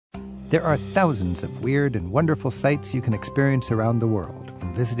There are thousands of weird and wonderful sights you can experience around the world,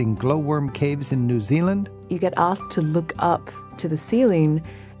 from visiting glowworm caves in New Zealand. You get asked to look up to the ceiling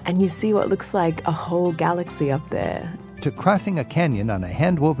and you see what looks like a whole galaxy up there. To crossing a canyon on a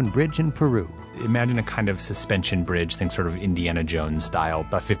hand-woven bridge in Peru. Imagine a kind of suspension bridge, think sort of Indiana Jones style,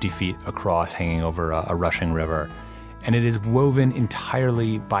 about 50 feet across, hanging over a rushing river. And it is woven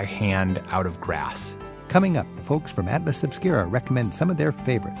entirely by hand out of grass. Coming up, the folks from Atlas Obscura recommend some of their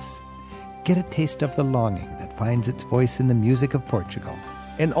favorites. Get a taste of the longing that finds its voice in the music of Portugal.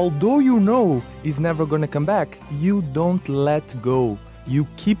 And although you know it's never going to come back, you don't let go. You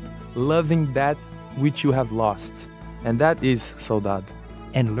keep loving that which you have lost. And that is Saudade.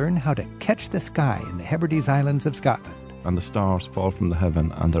 And learn how to catch the sky in the Hebrides Islands of Scotland. And the stars fall from the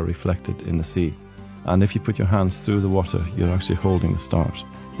heaven and they're reflected in the sea. And if you put your hands through the water, you're actually holding the stars.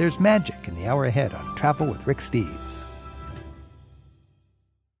 There's magic in the hour ahead on Travel with Rick Steves.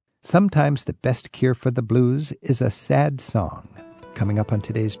 Sometimes the best cure for the blues is a sad song. Coming up on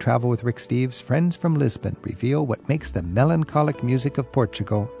today's Travel with Rick Steves, friends from Lisbon reveal what makes the melancholic music of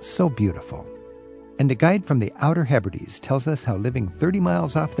Portugal so beautiful. And a guide from the Outer Hebrides tells us how living 30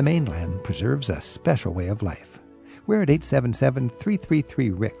 miles off the mainland preserves a special way of life. We're at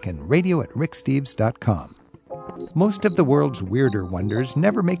 877-333-RICK and radio@ricksteves.com. Most of the world's weirder wonders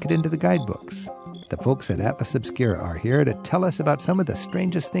never make it into the guidebooks. The folks at Atlas Obscura are here to tell us about some of the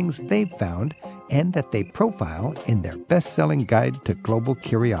strangest things they've found and that they profile in their best-selling guide to global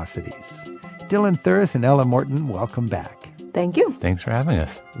curiosities. Dylan Thuris and Ella Morton, welcome back. Thank you. Thanks for having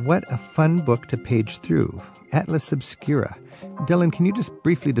us. What a fun book to page through. Atlas Obscura. Dylan, can you just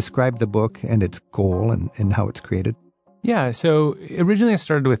briefly describe the book and its goal and how it's created? Yeah, so originally I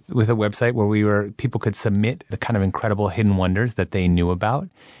started with a website where people could submit the kind of incredible hidden wonders that they knew about.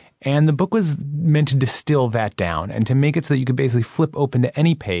 And the book was meant to distill that down and to make it so that you could basically flip open to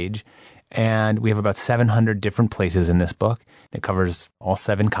any page. And we have about 700 different places in this book. It covers all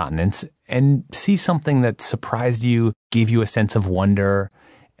 7 continents, and see something that surprised you, gave you a sense of wonder.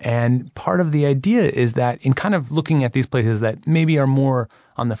 And part of the idea is that in kind of looking at these places that maybe are more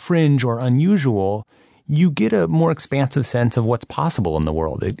on the fringe or unusual, you get a more expansive sense of what's possible in the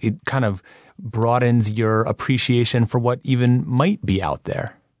world. It kind of broadens your appreciation for what even might be out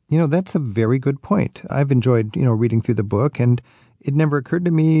there. You know, that's a very good point. I've enjoyed, reading through the book, and it never occurred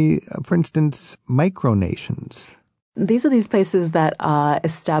to me, for instance, micronations. These are these places that are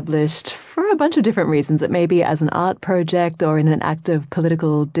established for a bunch of different reasons. It may be as an art project or in an act of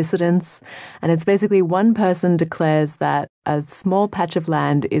political dissidence. And it's basically one person declares that a small patch of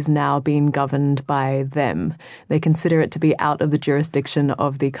land is now being governed by them. They consider it to be out of the jurisdiction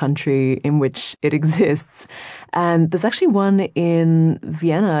of the country in which it exists. And there's actually one in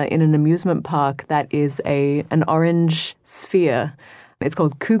Vienna in an amusement park that is an orange sphere. It's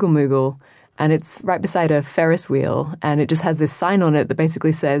called Kugelmugel. And it's right beside a Ferris wheel, and it just has this sign on it that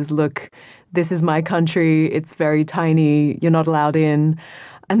basically says, look, this is my country, it's very tiny, you're not allowed in.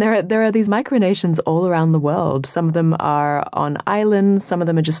 And there are these micronations all around the world. Some of them are on islands, some of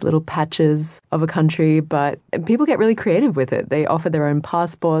them are just little patches of a country, but people get really creative with it. They offer their own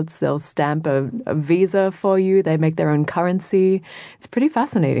passports, they'll stamp a visa for you, they make their own currency. It's pretty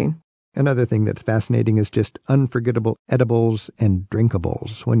fascinating. Another thing that's fascinating is just unforgettable edibles and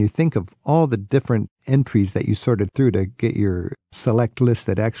drinkables. When you think of all the different entries that you sorted through to get your select list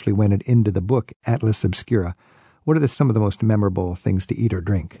that actually went into the book, Atlas Obscura, what are some of the most memorable things to eat or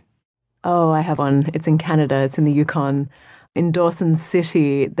drink? Oh, I have one. It's in Canada. It's in the Yukon. In Dawson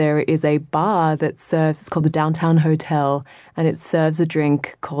City, there is a bar that serves, it's called the Downtown Hotel, and it serves a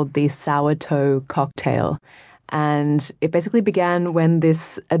drink called the sourdough cocktail. And it basically began when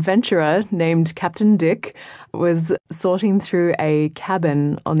this adventurer named Captain Dick was sorting through a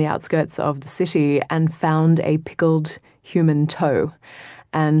cabin on the outskirts of the city and found a pickled human toe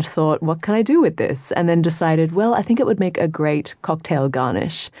and thought, what can I do with this? And then decided, well, I think it would make a great cocktail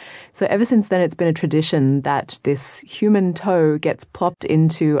garnish. So ever since then, it's been a tradition that this human toe gets plopped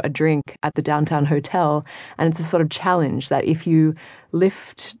into a drink at the Downtown Hotel. And it's a sort of challenge that if you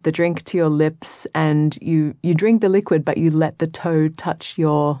lift the drink to your lips and you drink the liquid, but you let the toe touch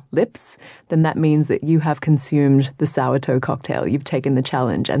your lips, then that means that you have consumed the sourdough cocktail. You've taken the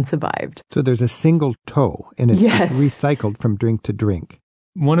challenge and survived. So there's a single toe, and it's just recycled from drink to drink.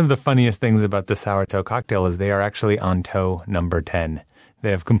 One of the funniest things about the sourdough cocktail is they are actually on toe number 10.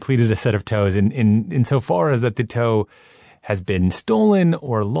 They have completed a set of toes in so far as that the toe has been stolen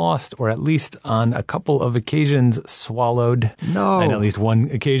or lost, or at least on a couple of occasions swallowed. No. And at least one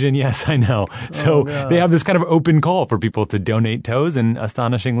occasion, yes, I know. So they have this kind of open call for people to donate toes, and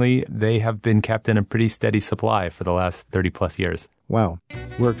astonishingly, they have been kept in a pretty steady supply for the last 30 plus years. Wow.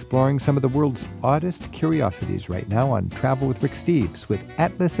 We're exploring some of the world's oddest curiosities right now on Travel with Rick Steves with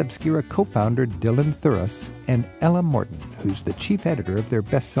Atlas Obscura co-founder Dylan Thuras and Ella Morton, who's the chief editor of their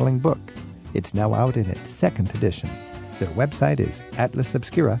best-selling book. It's now out in its second edition. Their website is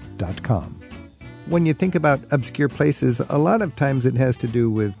atlasobscura.com. When you think about obscure places, a lot of times it has to do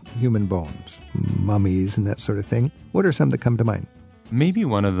with human bones, mummies and that sort of thing. What are some that come to mind? Maybe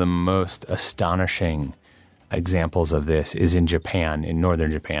one of the most astonishing examples of this is in Japan, in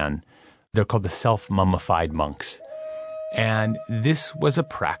northern Japan. They're called the self-mummified monks. And this was a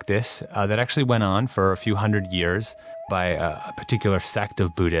practice that actually went on for a few hundred years by a particular sect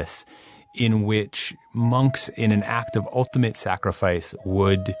of Buddhists, in which monks, in an act of ultimate sacrifice,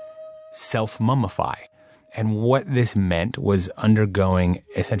 would self-mummify. And what this meant was undergoing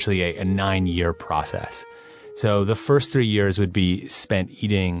essentially a 9-year process. So the first 3 years would be spent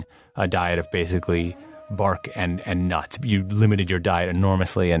eating a diet of basically bark and nuts. You limited your diet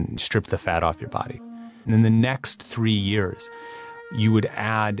enormously and stripped the fat off your body. And then the next 3 years, you would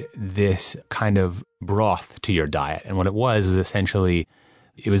add this kind of broth to your diet. And what it was essentially,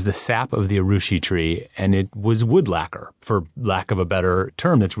 it was the sap of the arushi tree, and it was wood lacquer, for lack of a better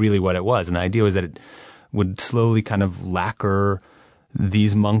term. That's really what it was. And the idea was that it would slowly kind of lacquer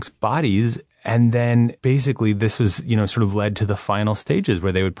these monks' bodies. And then basically this was, sort of led to the final stages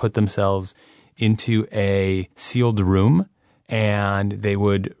where they would put themselves into a sealed room and they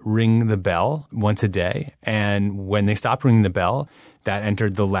would ring the bell once a day. And when they stopped ringing the bell, that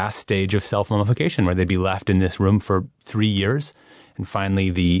entered the last stage of self-mummification, where they'd be left in this room for 3 years. And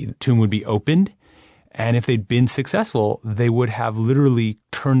finally, the tomb would be opened. And if they'd been successful, they would have literally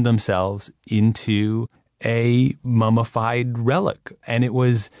turned themselves into a mummified relic. And it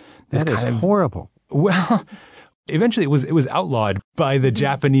was this that is horrible. Well, eventually it was outlawed by the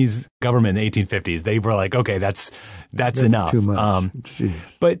Japanese government in the 1850s. They were like, okay, that's enough. Too much.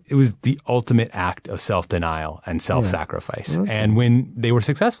 But it was the ultimate act of self-denial and self-sacrifice. Yeah. Okay. And when they were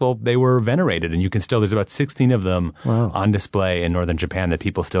successful, they were venerated. And you can still, there's about 16 of them on display in northern Japan that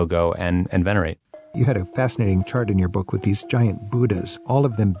people still go and venerate. You had a fascinating chart in your book with these giant Buddhas, all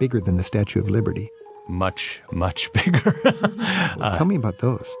of them bigger than the Statue of Liberty. Much, much bigger. Tell me about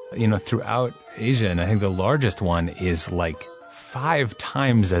those. Throughout Asia, and I think the largest one is like 5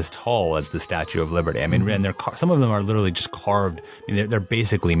 times as tall as the Statue of Liberty. I mean, and some of them are literally just carved. I mean, they're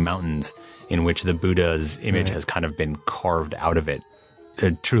basically mountains in which the Buddha's image has kind of been carved out of it.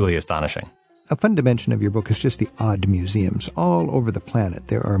 They're truly astonishing. A fun dimension of your book is just the odd museums. All over the planet,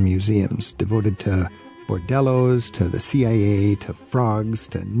 there are museums devoted to bordellos, to the CIA, to frogs,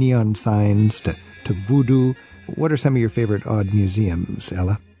 to neon signs, to voodoo. What are some of your favorite odd museums,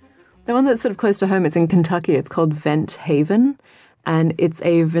 Ella? The one that's sort of close to home, it's in Kentucky. It's called Vent Haven, and it's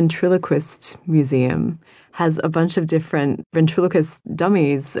a ventriloquist museum. Has a bunch of different ventriloquist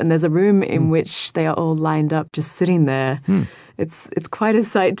dummies, and there's a room in which they are all lined up just sitting there. It's quite a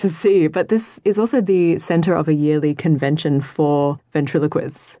sight to see, but this is also the center of a yearly convention for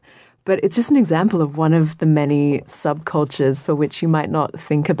ventriloquists. But it's just an example of one of the many subcultures for which you might not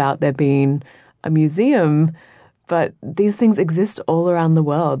think about there being a museum, but these things exist all around the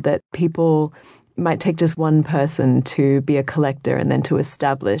world, that people might take just one person to be a collector and then to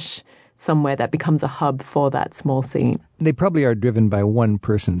establish somewhere that becomes a hub for that small scene. They probably are driven by one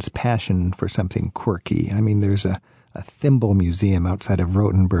person's passion for something quirky. I mean, there's a thimble museum outside of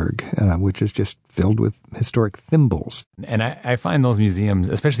Rothenburg, which is just filled with historic thimbles. And I find those museums,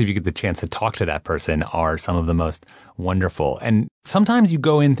 especially if you get the chance to talk to that person, are some of the most wonderful. And sometimes you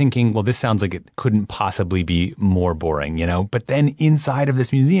go in thinking, well, this sounds like it couldn't possibly be more boring, But then inside of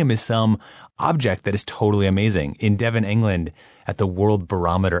this museum is some object that is totally amazing. In Devon, England, at the World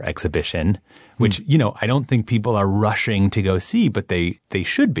Barometer exhibition, which, I don't think people are rushing to go see, but they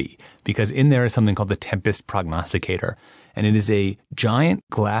should be, because in there is something called the Tempest Prognosticator. And it is a giant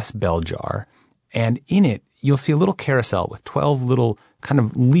glass bell jar. And in it, you'll see a little carousel with 12 little kind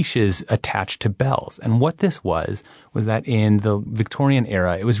of leashes attached to bells. And what this was that in the Victorian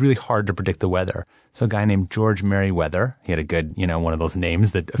era, it was really hard to predict the weather. So a guy named George Merriweather, he had a good, one of those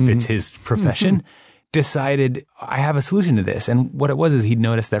names that fits his profession, decided, I have a solution to this. And what it was is he'd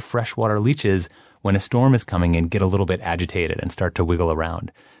noticed that freshwater leeches, when a storm is coming in, get a little bit agitated and start to wiggle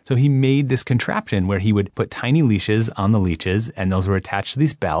around. So he made this contraption where he would put tiny leashes on the leeches, and those were attached to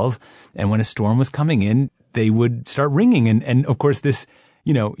these bells. And when a storm was coming in, they would start ringing. And of course, this,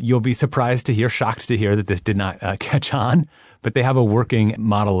 you'll be shocked to hear that this did not catch on. But they have a working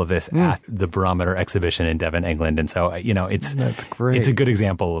model of this at the Barometer exhibition in Devon, England. And so, That's great. It's a good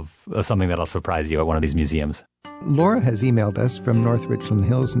example of something that'll surprise you at one of these museums. Laura has emailed us from North Richland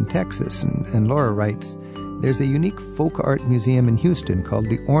Hills in Texas, and Laura writes, There's a unique folk art museum in Houston called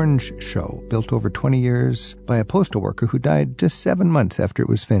the Orange Show, built over 20 years by a postal worker who died just 7 months after it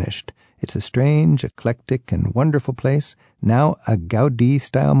was finished. It's a strange, eclectic, and wonderful place. Now a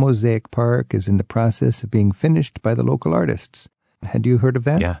Gaudí-style mosaic park is in the process of being finished by the local artists. Had you heard of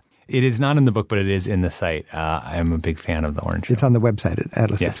that? Yeah. It is not in the book, but it is in the site. I'm a big fan of the Orange Show. It's on the website at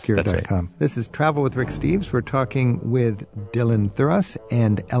atlasobscura.com. Yes, that's right. This is Travel with Rick Steves. We're talking with Dylan Thuras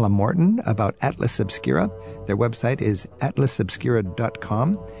and Ella Morton about Atlas Obscura. Their website is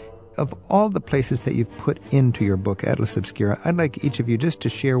atlasobscura.com. Of all the places that you've put into your book, Atlas Obscura, I'd like each of you just to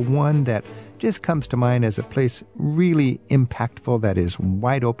share one that just comes to mind as a place really impactful, that is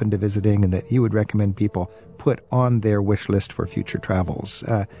wide open to visiting, and that you would recommend people put on their wish list for future travels.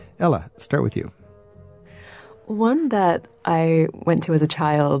 Ella, start with you. One that I went to as a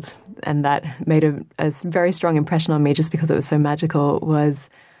child and that made a very strong impression on me just because it was so magical was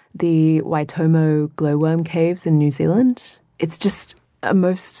the Waitomo glowworm caves in New Zealand. It's just a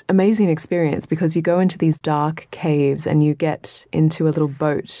most amazing experience because you go into these dark caves and you get into a little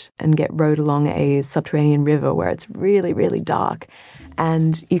boat and get rowed along a subterranean river where it's really, really dark.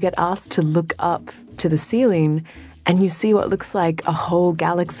 And you get asked to look up to the ceiling and you see what looks like a whole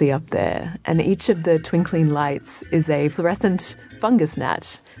galaxy up there. And each of the twinkling lights is a fluorescent fungus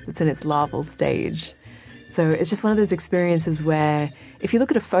gnat that's in its larval stage. So it's just one of those experiences where if you look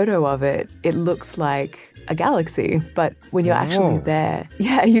at a photo of it, it looks like a galaxy. But when you're actually there,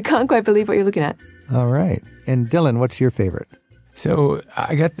 you can't quite believe what you're looking at. All right. And Dylan, what's your favorite? So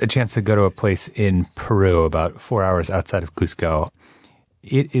I got a chance to go to a place in Peru about 4 hours outside of Cusco.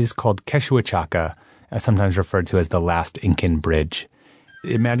 It is called Quechuachaca, sometimes referred to as the last Incan bridge.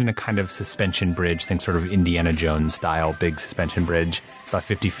 Imagine a kind of suspension bridge, think sort of Indiana Jones style, big suspension bridge, about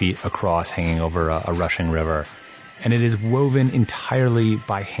 50 feet across, hanging over a rushing river. And it is woven entirely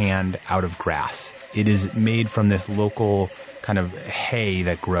by hand out of grass. It is made from this local kind of hay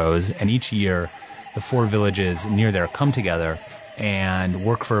that grows. And each year, the 4 villages near there come together and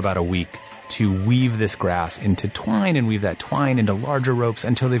work for about a week to weave this grass into twine and weave that twine into larger ropes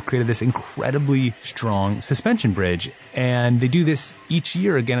until they've created this incredibly strong suspension bridge. And they do this each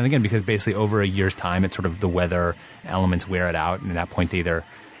year again and again because basically over a year's time, it's sort of the weather elements wear it out. And at that point, they either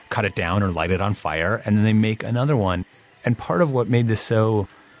cut it down or light it on fire, and then they make another one. And part of what made this so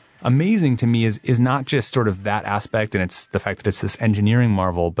amazing to me is not just sort of that aspect, and it's the fact that it's this engineering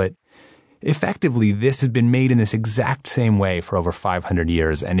marvel, but effectively, this has been made in this exact same way for over 500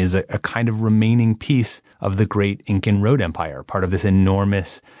 years and is a kind of remaining piece of the great Incan road empire, part of this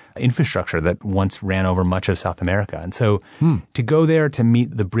enormous infrastructure that once ran over much of South America. And so to go there to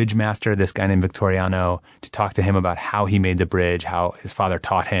meet the bridge master, this guy named Victoriano, to talk to him about how he made the bridge, how his father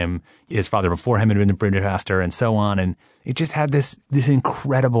taught him, his father before him had been the bridge master, and so on. And it just had this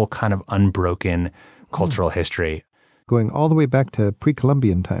incredible kind of unbroken cultural history. Going all the way back to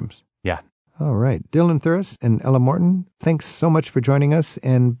pre-Columbian times. Yeah. All right. Dylan Thuras and Ella Morton, thanks so much for joining us,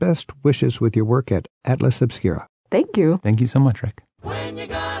 and best wishes with your work at Atlas Obscura. Thank you. Thank you so much, Rick. When you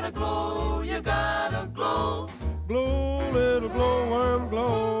gotta glow, you gotta glow. Glow, little glowworm,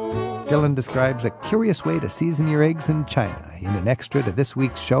 glow. Dylan describes a curious way to season your eggs in China in an extra to this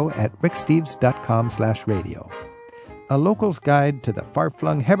week's show at ricksteves.com/radio. A local's guide to the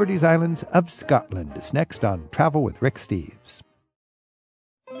far-flung Hebrides Islands of Scotland is next on Travel with Rick Steves.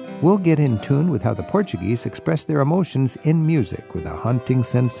 We'll get in tune with how the Portuguese express their emotions in music with a haunting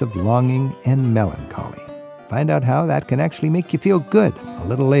sense of longing and melancholy. Find out how that can actually make you feel good a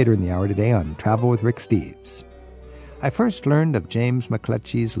little later in the hour today on Travel with Rick Steves. I first learned of James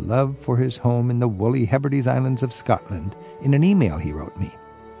McClutchie's love for his home in the woolly Hebrides Islands of Scotland in an email he wrote me.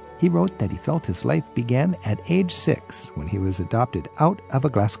 He wrote that he felt his life began at age 6 when he was adopted out of a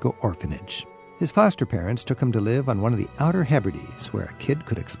Glasgow orphanage. His foster parents took him to live on one of the outer Hebrides, where a kid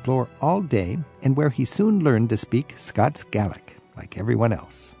could explore all day and where he soon learned to speak Scots Gaelic, like everyone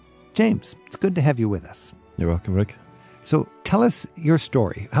else. James, it's good to have you with us. You're welcome, Rick. So tell us your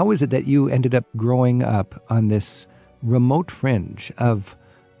story. How is it that you ended up growing up on this remote fringe of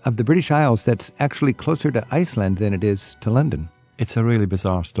the British Isles that's actually closer to Iceland than it is to London? It's a really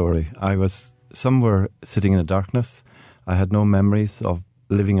bizarre story. I was somewhere sitting in the darkness. I had no memories of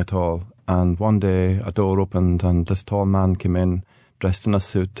living at all. And one day a door opened and this tall man came in dressed in a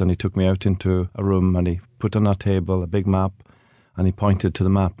suit, and he took me out into a room and he put on a table a big map and he pointed to the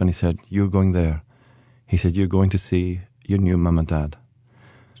map and he said, "You're going there." He said, "You're going to see your new mum and dad."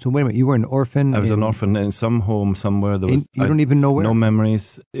 So wait a minute, you were an orphan? I was an orphan in some home somewhere. There was, you don't even know where? No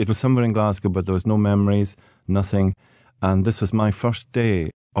memories. It was somewhere in Glasgow, but there was no memories, nothing. And this was my first day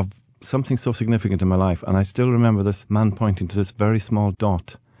of something so significant in my life. And I still remember this man pointing to this very small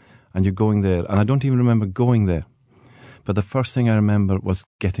dot. and you're going there. And I don't even remember going there. But the first thing I remember was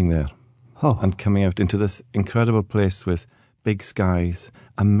getting there and coming out into this incredible place with big skies,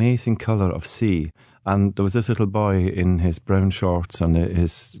 amazing colour of sea. And there was this little boy in his brown shorts and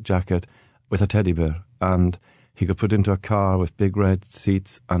his jacket with a teddy bear. And he got put into a car with big red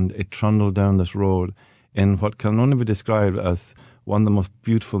seats, and it trundled down this road in what can only be described as one of the most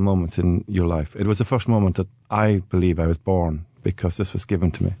beautiful moments in your life. It was the first moment that I believe I was born, because this was given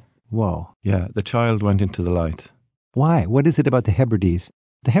to me. Whoa. Yeah, the child went into the light. Why? What is it about the Hebrides?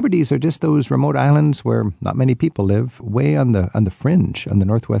 The Hebrides are just those remote islands where not many people live, way on the fringe, on the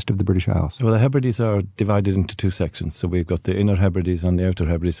northwest of the British Isles. Well, the Hebrides are divided into two sections. So we've got the inner Hebrides and the outer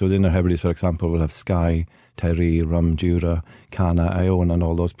Hebrides. So the inner Hebrides, for example, will have Skye, Tiree, Rum, Jura, Cana, Ione, and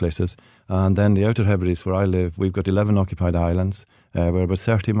all those places. And then the outer Hebrides, where I live, we've got 11 occupied islands. We're about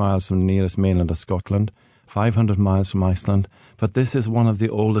 30 miles from the nearest mainland of Scotland, 500 miles from Iceland. But this is one of the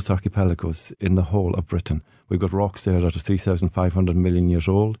oldest archipelagos in the whole of Britain. We've got rocks there that are 3,500 million years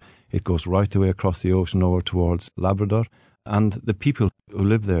old. It goes right the way across the ocean over towards Labrador. And the people who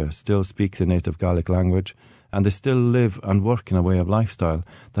live there still speak the native Gaelic language, and they still live and work in a way of lifestyle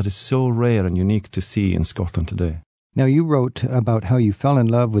that is so rare and unique to see in Scotland today. Now, you wrote about how you fell in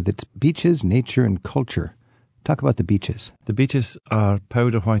love with its beaches, nature, and culture. Talk about the beaches. The beaches are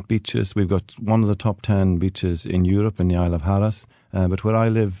powder white beaches. We've got one of the top 10 beaches in Europe in the Isle of Harris. But where I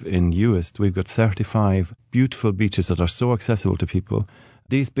live in Uist, we've got 35 beautiful beaches that are so accessible to people.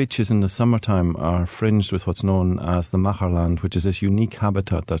 These beaches in the summertime are fringed with what's known as the Macherland, which is this unique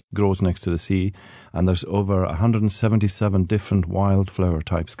habitat that grows next to the sea. And there's over 177 different wildflower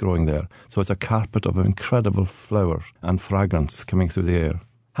types growing there. So it's a carpet of incredible flowers and fragrance coming through the air.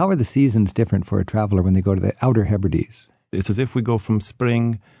 How are the seasons different for a traveller when they go to the outer Hebrides? It's as if we go from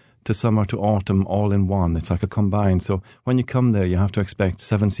spring to summer to autumn all in one. It's like a combined. So when you come there, you have to expect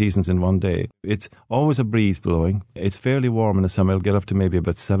 7 seasons in one day. It's always a breeze blowing. It's fairly warm in the summer. It'll get up to maybe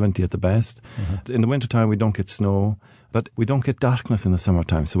about 70 at the best. In the wintertime, we don't get snow, but we don't get darkness in the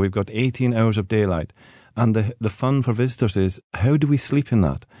summertime. So we've got 18 hours of daylight. And the fun for visitors is, how do we sleep in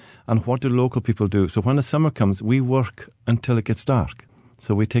that? And what do local people do? So when the summer comes, we work until it gets dark.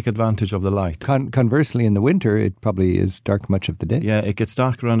 So we take advantage of the light. Conversely, in the winter, it probably is dark much of the day. Yeah, it gets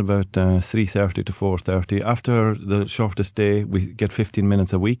dark around about 3:30 to 4:30. After the shortest day, we get 15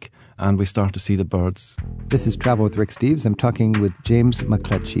 minutes a week, and we start to see the birds. This is Travel with Rick Steves. I'm talking with James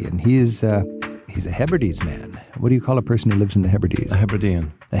McCletchie, and he's a Hebrides man. What do you call a person who lives in the Hebrides? A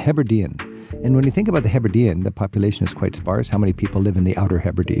Hebridean. A Hebridean. And when you think about the Hebridean, the population is quite sparse. How many people live in the outer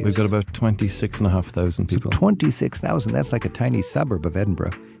Hebrides? We've got about 26,500 people. So 26,000, that's like a tiny suburb of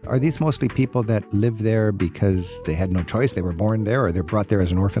Edinburgh. Are these mostly people that live there because they had no choice, they were born there, or they're brought there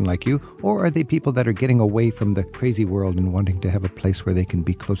as an orphan like you? Or are they people that are getting away from the crazy world and wanting to have a place where they can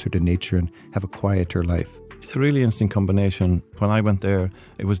be closer to nature and have a quieter life? It's a really interesting combination. When I went there,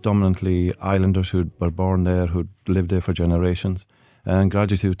 it was dominantly islanders who were born there, who'd lived there for generations. And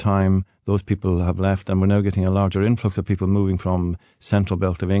gradually through time, those people have left, and we're now getting a larger influx of people moving from central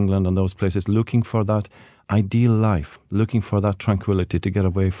belt of England and those places, looking for that ideal life, looking for that tranquility to get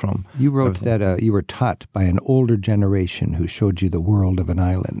away from. You wrote everything. That you were taught by an older generation who showed you the world of an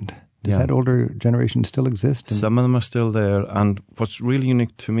island. Does that older generation still exist? Some of them are still there, and what's really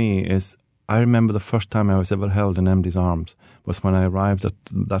unique to me is I remember the first time I was ever held in Emdy's arms was when I arrived at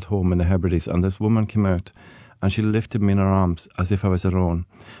that home in the Hebrides, and this woman came out and she lifted me in her arms as if I was her own.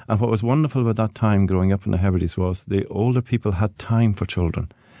 And what was wonderful about that time growing up in the Hebrides was the older people had time for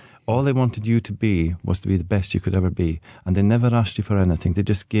children. All they wanted you to be was to be the best you could ever be. And they never asked you for anything. They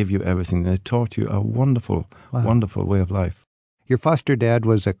just gave you everything. They taught you a wonderful, wonderful way of life. Your foster dad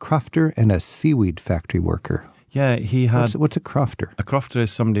was a crofter and a seaweed factory worker. Yeah, he had... What's a crofter? A crofter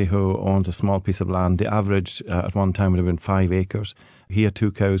is somebody who owns a small piece of land. The average at one time would have been 5 acres. He had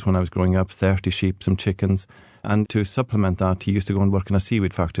 2 cows when I was growing up, 30 sheep, some chickens. And to supplement that, he used to go and work in a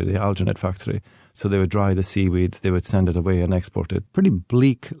seaweed factory, the alginate factory. So they would dry the seaweed, they would send it away and export it. Pretty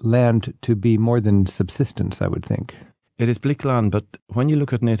bleak land to be more than subsistence, I would think. It is bleak land, but when you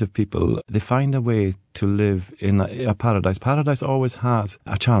look at native people, they find a way to live in a paradise. Paradise always has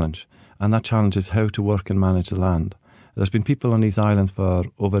a challenge, and that challenge is how to work and manage the land. There's been people on these islands for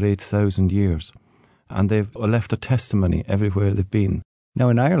over 8,000 years, and they've left a testimony everywhere they've been. Now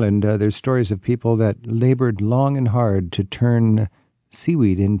in Ireland, there's stories of people that laboured long and hard to turn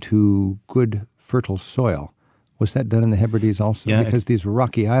seaweed into good, fertile soil. Was that done in the Hebrides also? Yeah, because these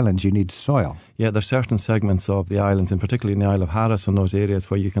rocky islands, you need soil. Yeah, there's certain segments of the islands, and particularly in the Isle of Harris and those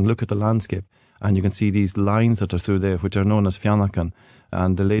areas where you can look at the landscape and you can see these lines that are through there, which are known as fiannacan.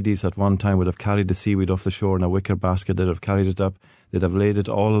 And the ladies at one time would have carried the seaweed off the shore in a wicker basket. They'd have carried it up. They'd have laid it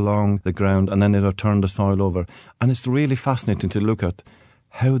all along the ground, and then they'd have turned the soil over. And it's really fascinating to look at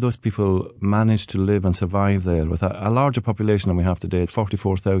how those people managed to live and survive there with a larger population than we have today,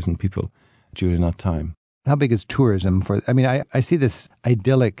 44,000 people during that time. How big is tourism I see this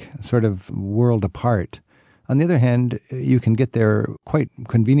idyllic sort of world apart. On the other hand, you can get there quite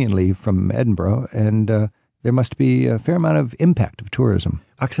conveniently from Edinburgh, and there must be a fair amount of impact of tourism.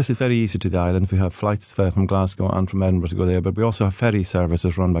 Access is very easy to the island. We have flights from Glasgow and from Edinburgh to go there, but we also have ferry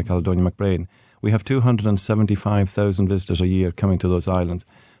services run by Caledonia McBrain. We have 275,000 visitors a year coming to those islands.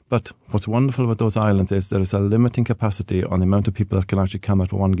 But what's wonderful about those islands is there is a limiting capacity on the amount of people that can actually come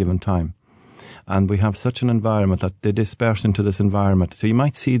at one given time. And we have such an environment that they disperse into this environment. So you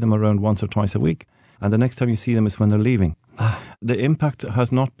might see them around once or twice a week, and the next time you see them is when they're leaving. The impact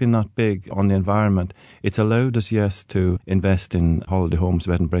has not been that big on the environment. It's allowed us, yes, to invest in holiday homes,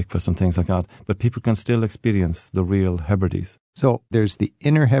 bed and breakfast and things like that, but people can still experience the real Hebrides. So there's the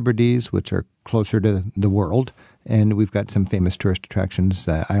inner Hebrides, which are closer to the world, and we've got some famous tourist attractions,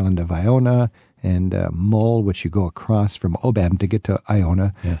 the island of Iona and Mull, which you go across from Oban to get to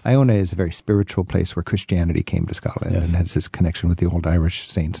Iona. Yes. Iona is a very spiritual place where Christianity came to Scotland and has this connection with the old Irish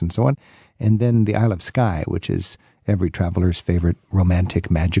saints and so on. And then the Isle of Skye, which is every traveler's favorite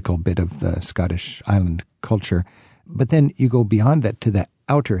romantic, magical bit of the Scottish island culture. But then you go beyond that to the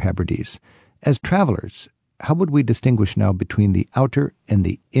outer Hebrides. As travelers, how would we distinguish now between the outer and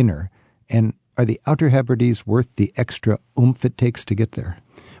the inner? And are the outer Hebrides worth the extra oomph it takes to get there?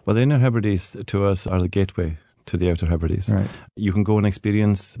 Well, the inner Hebrides to us are the gateway to the outer Hebrides. Right. You can go and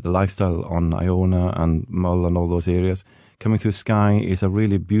experience the lifestyle on Iona and Mull and all those areas. Coming through Skye is a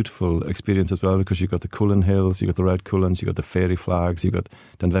really beautiful experience as well, because you've got the Cullen Hills, you've got the Red Cullens, you've got the fairy flags, you've got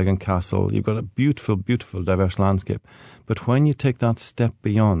Dunvegan Castle, you've got a beautiful, beautiful, diverse landscape. But when you take that step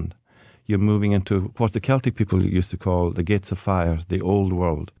beyond, you're moving into what the Celtic people used to call the gates of fire, the old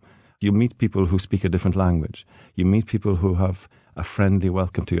world. You meet people who speak a different language. You meet people who have a friendly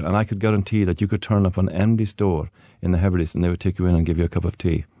welcome to you. And I could guarantee that you could turn up on anybody's door in the Hebrides and they would take you in and give you a cup of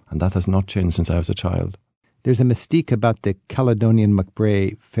tea. And that has not changed since I was a child. There's a mystique about the Caledonian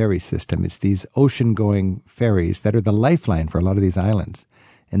McBray ferry system. It's these ocean-going ferries that are the lifeline for a lot of these islands.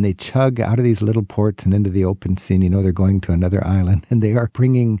 And they chug out of these little ports and into the open sea. And you know they're going to another island. And they are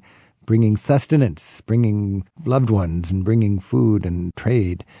bringing sustenance, bringing loved ones, and bringing food and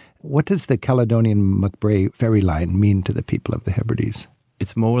trade. What does the Caledonian McBray ferry line mean to the people of the Hebrides?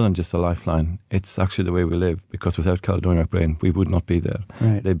 It's more than just a lifeline. It's actually the way we live, because without Caledonia McBrain, we would not be there.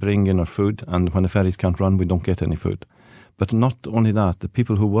 Right. They bring in our food, and when the ferries can't run, we don't get any food. But not only that, the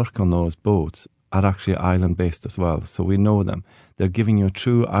people who work on those boats are actually island-based as well, so we know them. They're giving you a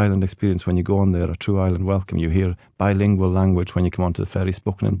true island experience when you go on there, a true island welcome. You hear bilingual language when you come onto the ferry,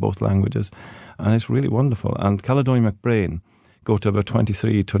 spoken in both languages, and it's really wonderful. And Caledonia McBrain go to about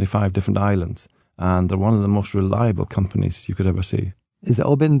 23, 25 different islands, and they're one of the most reliable companies you could ever see. Is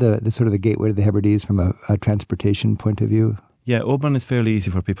Oban the sort of the gateway to the Hebrides from a transportation point of view? Yeah, Oban is fairly easy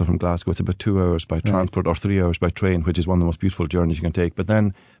for people from Glasgow. It's about 2 hours by transport or 3 hours by train, which is one of the most beautiful journeys you can take. But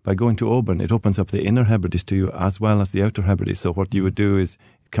then by going to Oban, it opens up the inner Hebrides to you as well as the outer Hebrides. So what you would do is,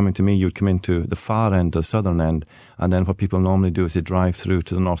 coming to me, you would come into the far end, the southern end, and then what people normally do is they drive through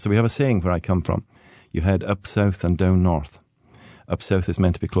to the north. So we have a saying where I come from. You head up south and down north. Up south is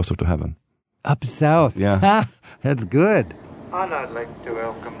meant to be closer to heaven. Up south? Yeah. That's good. And I'd like to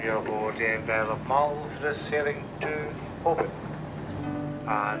welcome you aboard the Vale of Mull for the sailing to Oban.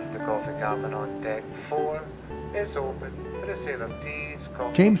 And the coffee cabin on deck 4 is open for the sale of teas,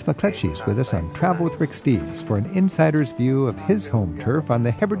 coffee. James McCletchie is with us on Travel with Rick Steves for an insider's view of his home turf on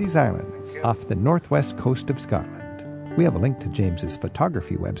the Hebrides Islands off the northwest coast of Scotland. We have a link to James's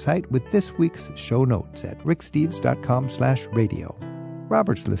photography website with this week's show notes at ricksteves.com/radio.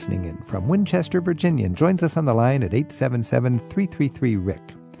 Robert's listening in from Winchester, Virginia, and joins us on the line at 877-333-RICK.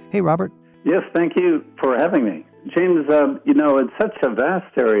 Hey, Robert. Yes, thank you for having me. James, it's such a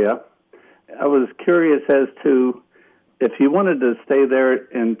vast area. I was curious as to if you wanted to stay there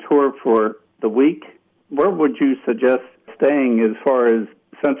and tour for the week, where would you suggest staying as far as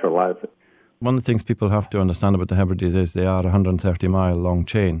centralizing? One of the things people have to understand about the Hebrides is they are a 130-mile long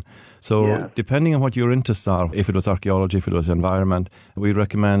chain. So depending on what your interests are, if it was archaeology, if it was environment, we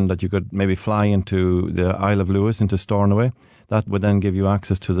recommend that you could maybe fly into the Isle of Lewis, into Stornoway. That would then give you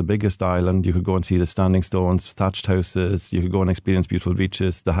access to the biggest island. You could go and see the standing stones, thatched houses. You could go and experience beautiful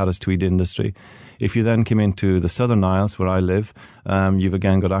beaches, the Harris Tweed industry. If you then came into the Southern Isles, where I live, you've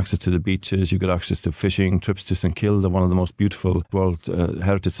again got access to the beaches. You've got access to fishing, trips to St Kilda, one of the most beautiful World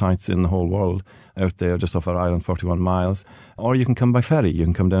Heritage sites in the whole world, out there just off our island, 41 miles. Or you can come by ferry. You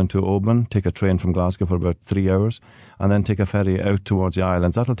can come down to Oban, take a train from Glasgow for about 3 hours, and then take a ferry out towards the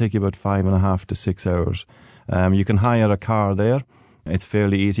islands. That'll take you about 5.5 to 6 hours. You can hire a car there. It's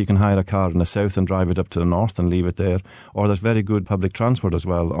fairly easy. You can hire a car in the south and drive it up to the north and leave it there. Or there's very good public transport as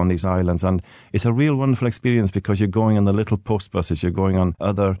well on these islands. And it's a real wonderful experience because you're going on the little post buses, you're going on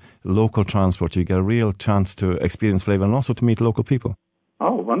other local transport. You get a real chance to experience flavour and also to meet local people.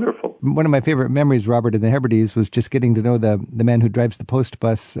 Oh, wonderful. One of my favorite memories, Robert, in the Hebrides was just getting to know the man who drives the post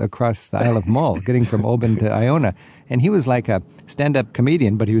bus across the Isle of Mull, getting from Oban to Iona. And he was like a stand-up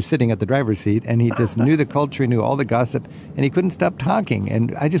comedian, but he was sitting at the driver's seat, and he just knew the culture, knew all the gossip, and he couldn't stop talking.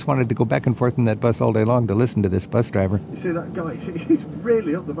 And I just wanted to go back and forth in that bus all day long to listen to this bus driver. You see that guy? He's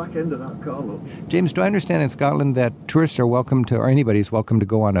really up the back end of that car, look. James, do I understand in Scotland that tourists are welcome to, or anybody's welcome to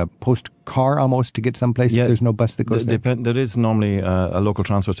go on a post car almost to get someplace if there's no bus that goes there? There is normally a local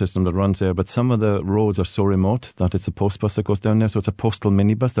transport system that runs there, but some of the roads are so remote that it's a post bus that goes down there, so it's a postal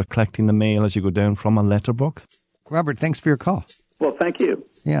minibus. They're collecting the mail as you go down from a letterbox. Robert, thanks for your call. Well, thank you.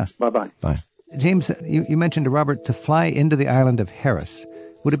 Yeah. Bye-bye. Bye. James, you mentioned to Robert to fly into the island of Harris.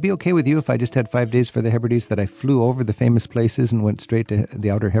 Would it be okay with you if I just had 5 days for the Hebrides, that I flew over the famous places and went straight to the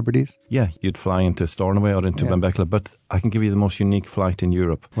Outer Hebrides? Yeah, you'd fly into Stornoway or into Benbecula, but I can give you the most unique flight in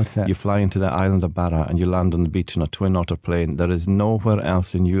Europe. What's that? You fly into the island of Barra and you land on the beach in a twin-otter plane. There is nowhere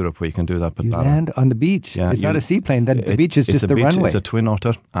else in Europe where you can do that but Barra. You land on the beach. Yeah, it's not a seaplane. The beach is just the runway. It's a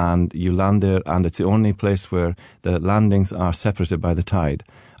twin-otter, and you land there, and it's the only place where the landings are separated by the tide.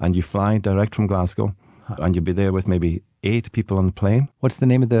 And you fly direct from Glasgow, and you'll be there with maybe 8 people on the plane. What's the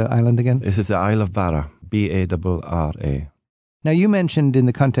name of the island again? This is the Isle of Barra, Barra. Now, you mentioned in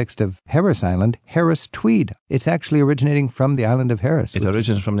the context of Harris Island, Harris Tweed. It's actually originating from the island of Harris. It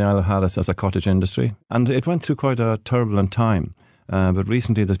originated from the Isle of Harris as a cottage industry, and it went through quite a turbulent time. But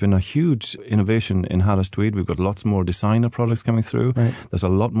recently there's been a huge innovation in Harris Tweed. We've got lots more designer products coming through. Right. There's a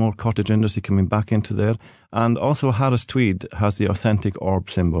lot more cottage industry coming back into there. And also Harris Tweed has the authentic orb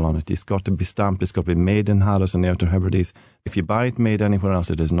symbol on it. It's got to be stamped. It's got to be made in Harris and the Outer Hebrides. If you buy it made anywhere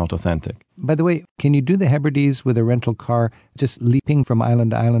else, it is not authentic. By the way, can you do the Hebrides with a rental car, just leaping from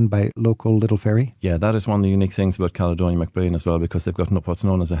island to island by local little ferry? Yeah, that is one of the unique things about Caledonia McBrain as well, because they've got what's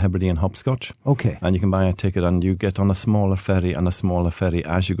known as a Hebridean hopscotch. Okay. And you can buy a ticket and you get on a smaller ferry and a smaller ferry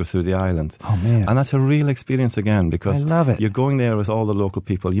as you go through the islands. Oh, man. And that's a real experience again, because I love it. You're going there with all the local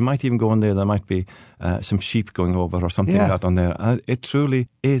people. You might even go in there might be some sheep going over or something like that on there. And it truly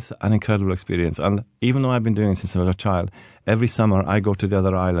is an incredible experience. And even though I've been doing it since I was a child, every summer I go to the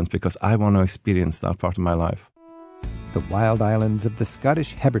other islands because I want to experience that part of my life. The wild islands of the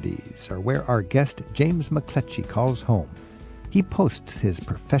Scottish Hebrides are where our guest James McCletchie calls home. He posts his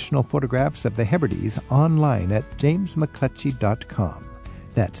professional photographs of the Hebrides online at jamesmccletchie.com.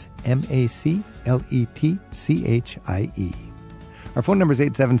 That's MACLETCHIE. Our phone number is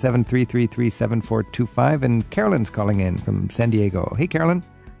 877-333-7425, and Carolyn's calling in from San Diego. Hey, Carolyn.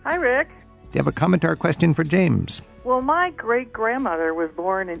 Hi, Rick. Do you have a comment or a question for James? Well, my great-grandmother was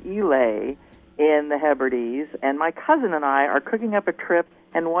born in Ely in the Hebrides, and my cousin and I are cooking up a trip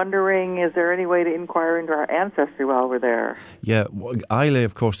and wondering, is there any way to inquire into our ancestry while we're there? Yeah, Islay,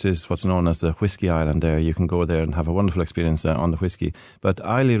 of course, is what's known as the Whiskey Island there. You can go there and have a wonderful experience on the whiskey. But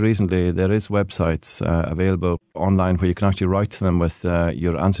Islay, recently, there is websites available online where you can actually write to them with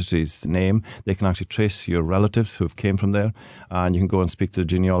your ancestry's name. They can actually trace your relatives who came from there, and you can go and speak to the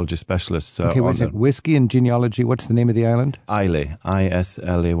genealogy specialists. Okay, wait a second. Whiskey and genealogy, what's the name of the island? Islay,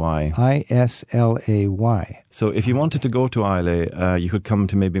 I-S-L-A-Y. I-S-L-A-Y. So if you wanted to go to Islay, you could come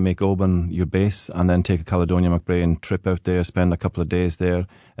to maybe make Oban your base and then take a Caledonia McBrain trip out there, spend a couple of days there,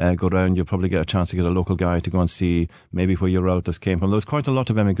 go around. You'll probably get a chance to get a local guide to go and see maybe where your relatives came from. There was quite a lot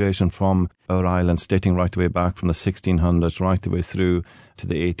of emigration from our islands, dating right the way back from the 1600s right the way through to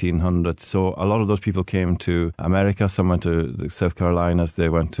the 1800s. So a lot of those people came to America. Some went to the South Carolinas. They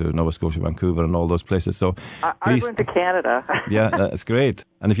went to Nova Scotia, Vancouver, and all those places. So I went to Canada. Yeah, that's great.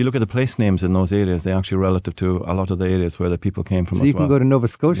 And if you look at the place names in those areas, they're actually relative to a lot of the areas where the people came from as well. So you can go to Nova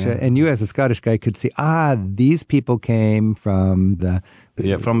Scotia, and you as a Scottish guy could see, these people came from the...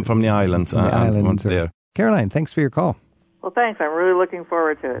 Yeah, from the islands. From the islands there. Caroline, thanks for your call. Well, thanks. I'm really looking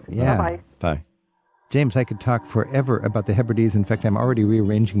forward to it. Yeah. Bye-bye. Bye. James, I could talk forever about the Hebrides. In fact, I'm already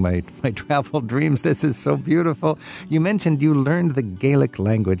rearranging my travel dreams. This is so beautiful. You mentioned you learned the Gaelic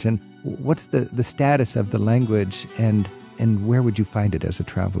language, and what's the status of the language and and where would you find it as a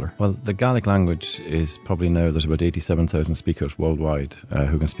traveler? Well, the Gaelic language is probably now, there's about 87,000 speakers worldwide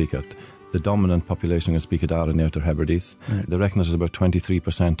who can speak it. The dominant population can speak it out in the Outer Hebrides. Right. They reckon there's about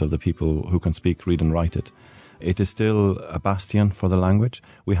 23% of the people who can speak, read and write it. It is still a bastion for the language.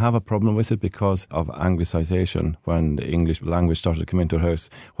 We have a problem with it because of Anglicisation when the English language started to come into our house.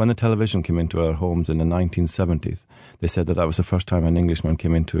 When the television came into our homes in the 1970s, they said that was the first time an Englishman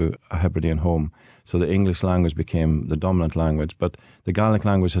came into a Hebridean home. So the English language became the dominant language, but the Gaelic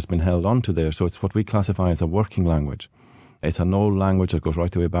language has been held onto there, so it's what we classify as a working language. It's an old language that goes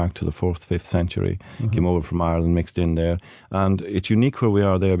right the way back to the 4th, 5th century, came over from Ireland, mixed in there. And it's unique where we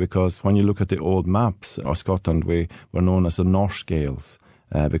are there because when you look at the old maps of Scotland, we were known as the Norse Gaels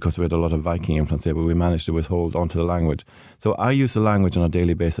because we had a lot of Viking influence there, but we managed to withhold onto the language. So I use the language on a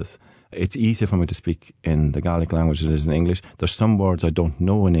daily basis. It's easier for me to speak in the Gaelic language than it is in English. There's some words I don't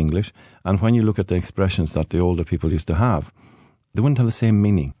know in English. And when you look at the expressions that the older people used to have, they wouldn't have the same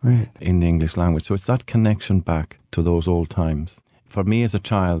meaning in the English language. So it's that connection back to those old times. For me as a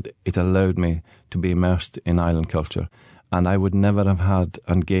child, it allowed me to be immersed in island culture. And I would never have had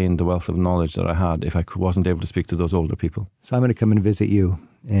and gained the wealth of knowledge that I had if I wasn't able to speak to those older people. So I'm going to come and visit you,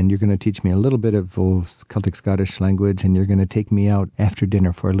 and you're going to teach me a little bit of Celtic Scottish language, and you're going to take me out after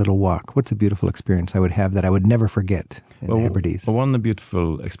dinner for a little walk. What's a beautiful experience I would have that I would never forget in the Hebrides? Well, one of the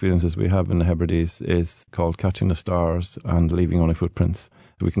beautiful experiences we have in the Hebrides is called catching the stars and leaving only footprints.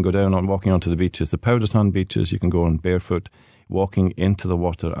 We can go down on walking onto the beaches, the powder sand beaches. You can go on barefoot, walking into the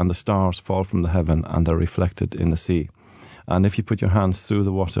water, and the stars fall from the heaven and they're reflected in the sea. And if you put your hands through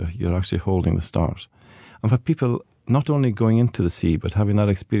the water, you're actually holding the stars. And for people not only going into the sea, but having that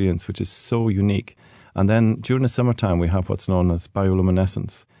experience, which is so unique. And then during the summertime, we have what's known as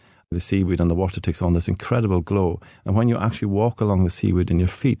bioluminescence. The seaweed and the water takes on this incredible glow. And when you actually walk along the seaweed in your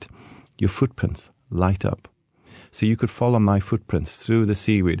feet, your footprints light up. So you could follow my footprints through the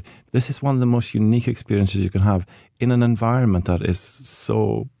seaweed. This is one of the most unique experiences you can have in an environment that is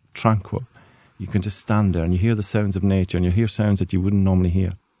so tranquil. You can just stand there and you hear the sounds of nature and you hear sounds that you wouldn't normally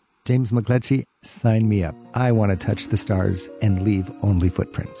hear. James McGletchey, sign me up. I want to touch the stars and leave only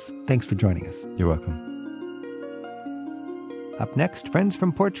footprints. Thanks for joining us. You're welcome. Up next, friends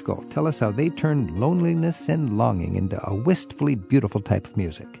from Portugal tell us how they turned loneliness and longing into a wistfully beautiful type of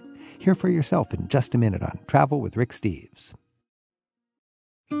music. Hear for yourself in just a minute on Travel with Rick Steves.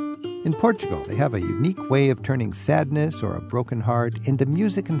 In Portugal, they have a unique way of turning sadness or a broken heart into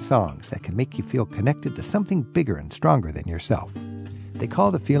music and songs that can make you feel connected to something bigger and stronger than yourself. They call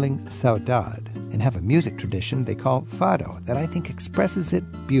the feeling Saudade and have a music tradition they call fado that I think expresses it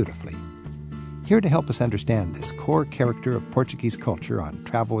beautifully. Here to help us understand this core character of Portuguese culture on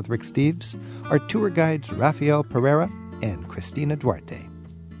Travel with Rick Steves are tour guides Rafael Pereira and Cristina Duarte.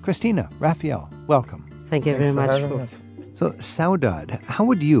 Cristina, Rafael, welcome. Thank you very much for So, Saudade, how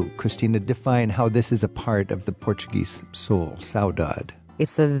would you, Cristina, define how this is a part of the Portuguese soul, Saudade?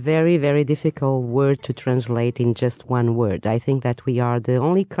 It's a very, very difficult word to translate in just one word. I think that we are the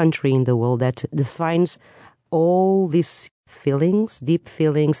only country in the world that defines all these feelings, deep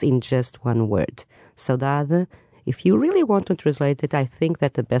feelings, in just one word. Saudade, if you really want to translate it, I think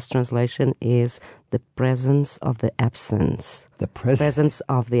that the best translation is the presence of the absence. The presence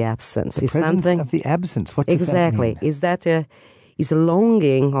of the absence. The presence of the absence. What does that mean? Exactly. Is a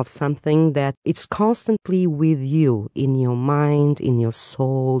longing of something that it's constantly with you, in your mind, in your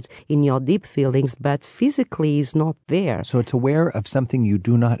soul, in your deep feelings, but physically is not there. So it's aware of something you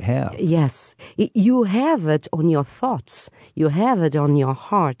do not have. Yes. You have it on your thoughts. You have it on your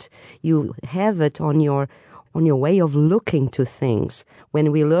heart. You have it on your way of looking to things.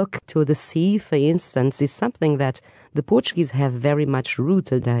 When we look to the sea, for instance, is something that the Portuguese have very much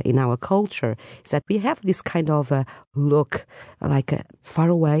rooted in our culture, is that we have this kind of look, like far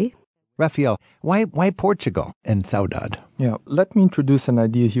away. Rafael, why Portugal and Saudade? Yeah, let me introduce an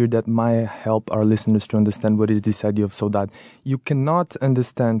idea here that might help our listeners to understand what is this idea of Saudade. You cannot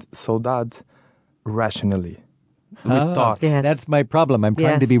understand Saudade rationally. With thoughts. Yes. That's my problem. I'm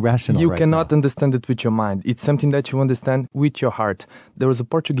trying to be rational. You right cannot now. understand it with your mind. It's something that you understand with your heart. There was a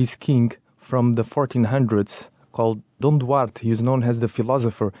Portuguese king from the 1400s called Dom Duarte. He is known as the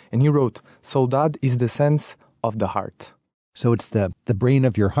philosopher, and he wrote, "Saudade is the sense of the heart." So it's the brain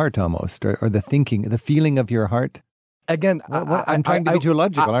of your heart almost, or the thinking, the feeling of your heart? Again, I'm trying to be too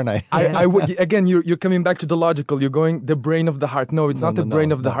logical, aren't I? Again, you're coming back to the logical. You're going the brain of the heart. No, it's not the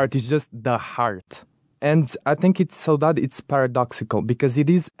brain of the heart. It's just the heart. And I think it's Saudade, it's paradoxical because it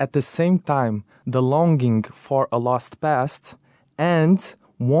is at the same time the longing for a lost past and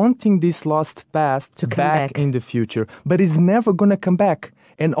wanting this lost past to come back in the future. But it's never going to come back.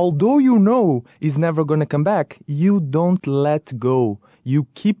 And although you know it's never going to come back, you don't let go. You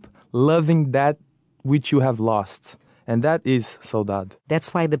keep loving that which you have lost. And that is saudade.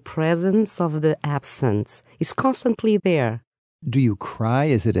 That's why the presence of the absence is constantly there. Do you cry?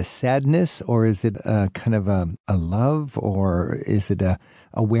 Is it a sadness, or is it a kind of a love, or is it a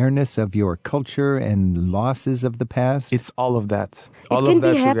awareness of your culture and losses of the past? It's all of that. All of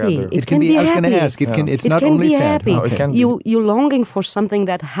that together. It can be. I was going to ask. It's not only sad. Happy. Okay. You're longing for something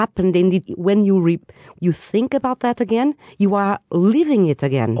that happened, and when you think about that again, you are living it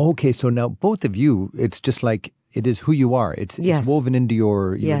again. Okay, so now both of you, it's just like it is who you are. It's woven into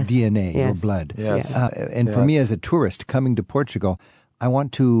your DNA, your blood. Yes. And for me as a tourist coming to Portugal, I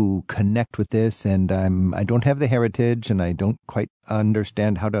want to connect with this, and I don't have the heritage, and I don't quite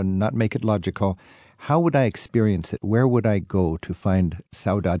understand how to not make it logical. How would I experience it? Where would I go to find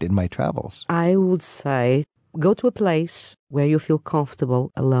saudade in my travels? I would say go to a place where you feel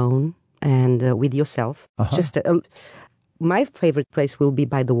comfortable alone and with yourself. Just my favorite place will be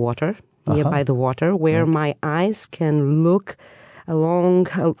by the water. Nearby the water, where my eyes can look along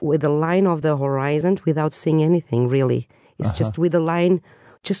with the line of the horizon without seeing anything, really. It's just with the line,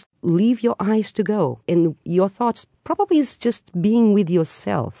 just leave your eyes to go. And your thoughts probably is just being with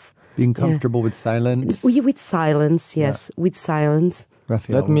yourself. Being comfortable with silence? With silence, yes, with silence.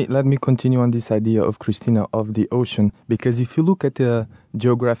 Raphael. Let me continue on this idea of Christina of the ocean, because if you look at the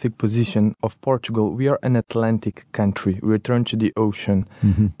geographic position of Portugal, we are an Atlantic country. We return to the ocean.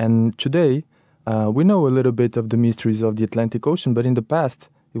 Mm-hmm. And today, we know a little bit of the mysteries of the Atlantic Ocean, but in the past,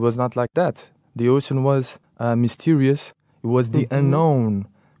 it was not like that. The ocean was mysterious. It was the unknown.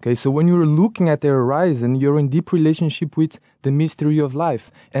 Okay, so when you're looking at the horizon, you're in deep relationship with the mystery of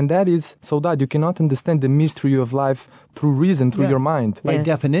life. And that is saudade. You cannot understand the mystery of life through reason, through your mind. By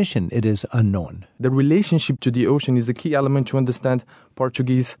definition, it is unknown. The relationship to the ocean is a key element to understand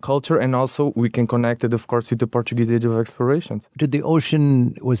Portuguese culture, and also we can connect it, of course, with the Portuguese age of explorations. Did the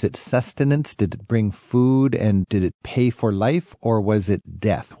ocean, was it sustenance? Did it bring food? And did it pay for life? Or was it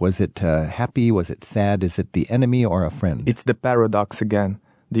death? Was it happy? Was it sad? Is it the enemy or a friend? It's the paradox again.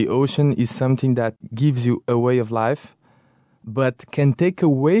 The ocean is something that gives you a way of life, but can take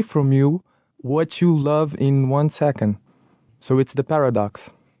away from you what you love in 1 second. So it's the paradox.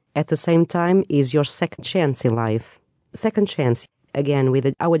 At the same time, is your second chance in life. Second chance. Again,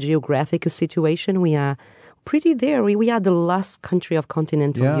 with our geographic situation, we are pretty there. We are the last country of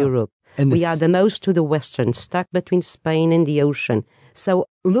continental Europe. And we are the most to the western, stuck between Spain and the ocean. So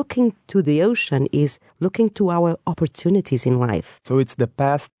looking to the ocean is looking to our opportunities in life. So it's the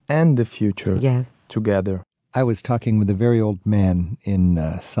past and the future together. I was talking with a very old man in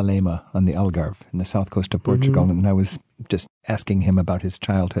Salema on the Algarve, in the south coast of Portugal, and I was just asking him about his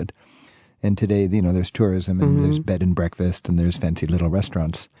childhood. And today, there's tourism, and there's bed and breakfast, and there's fancy little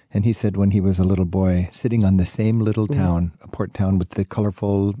restaurants. And he said when he was a little boy, sitting on the same little town, a port town with the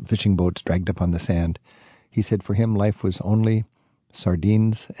colorful fishing boats dragged up on the sand, he said for him life was only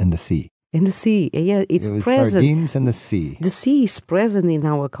sardines and the sea. And the sea, it was present. Sardines and the sea. The sea is present in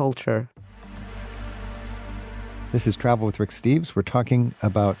our culture. This is Travel with Rick Steves. We're talking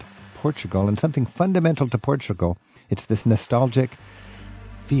about Portugal and something fundamental to Portugal. It's this nostalgic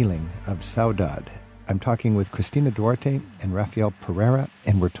feeling of saudade. I'm talking with Cristina Duarte and Rafael Pereira,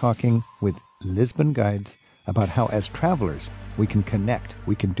 and we're talking with Lisbon guides about how, as travelers, we can connect.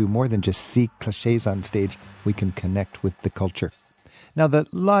 We can do more than just see cliches on stage. We can connect with the culture. Now, the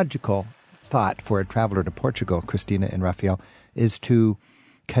logical thought for a traveler to Portugal, Cristina and Rafael, is to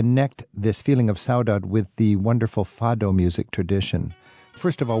connect this feeling of saudade with the wonderful fado music tradition.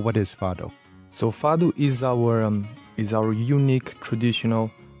 First of all, what is fado? So fado is our unique traditional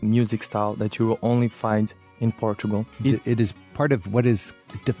music style that you will only find in Portugal. It is part of what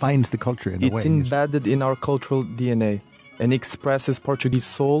defines the culture in a way. It's embedded in our cultural DNA and expresses Portuguese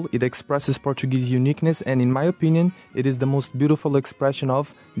soul. It expresses Portuguese uniqueness, and in my opinion, it is the most beautiful expression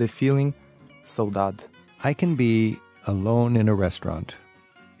of the feeling saudade. I can be alone in a restaurant,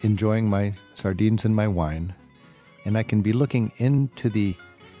 enjoying my sardines and my wine, and I can be looking into the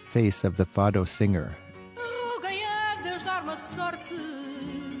face of the fado singer.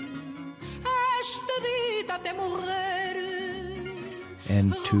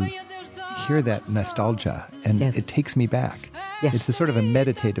 And to hear that nostalgia, and it takes me back. Yes. It's a sort of a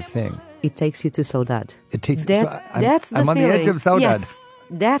meditative thing. It takes you to saudade. It takes. That's I'm on the edge of saudade. Yes,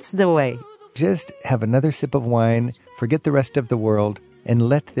 that's the way. Just have another sip of wine, forget the rest of the world, and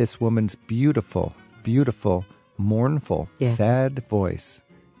let this woman's beautiful, beautiful, mournful, sad voice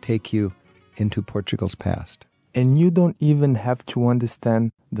take you into Portugal's past. And you don't even have to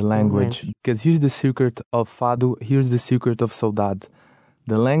understand the language, because here's the secret of fado, here's the secret of saudade.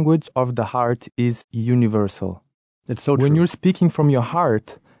 The language of the heart is universal. It's so true. When you're speaking from your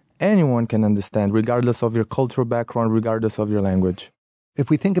heart, anyone can understand, regardless of your cultural background, regardless of your language. If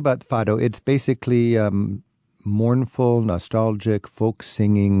we think about fado, it's basically mournful, nostalgic, folk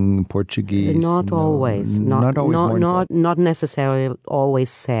singing, Portuguese. Not always. Not always mournful. Not necessarily always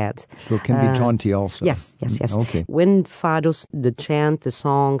sad. So it can be jaunty also. Yes. Okay. When fados, the chant, the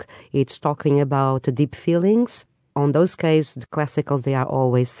song, it's talking about deep feelings. On those cases, the classicals, they are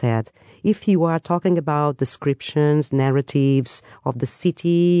always sad. If you are talking about descriptions, narratives of the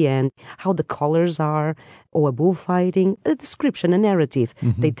city and how the colors are, or a bullfighting, a description, a narrative,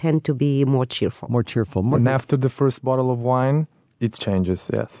 they tend to be more cheerful. And after the first bottle of wine, it changes,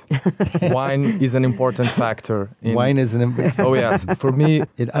 yes. Wine is an important factor. Wine is Oh, yes. For me...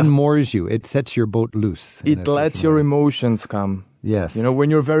 It unmoors you. It sets your boat loose. It lets your emotions come. Yes. You know, when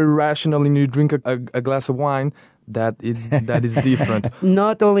you're very rational and you drink a glass of wine, that is different.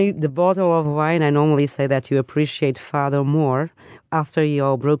 Not only the bottle of wine, I normally say that you appreciate fado more after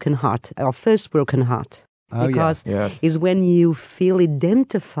your broken heart, or first broken heart. Because it's when you feel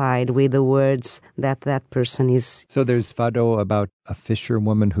identified with the words that person is. So there's fado about a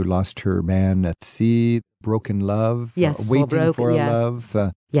fisherwoman who lost her man at sea, broken love, waiting for a love.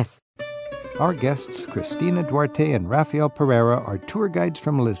 Yes. Our guests, Cristina Duarte and Rafael Pereira, are tour guides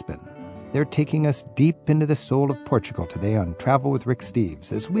from Lisbon. They're taking us deep into the soul of Portugal today on Travel with Rick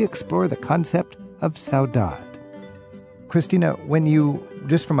Steves as we explore the concept of saudade. Cristina, when you,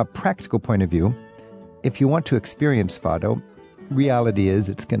 just from a practical point of view, if you want to experience fado, reality is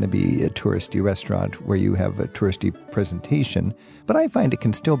it's going to be a touristy restaurant where you have a touristy presentation, but I find it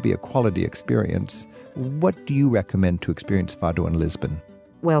can still be a quality experience. What do you recommend to experience fado in Lisbon?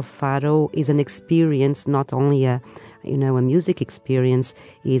 Well, fado is an experience, not only a music experience,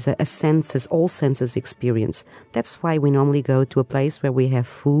 is a senses, all senses experience. That's why we normally go to a place where we have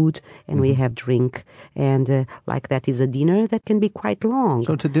food and we have drink. And like that is a dinner that can be quite long.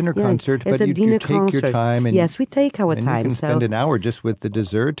 So it's a dinner concert, but you take your time. And, yes, we take our time. You can spend an hour just with the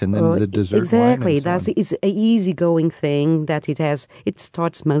dessert and then the dessert exactly. wine and so on. It's an easygoing thing that it has. It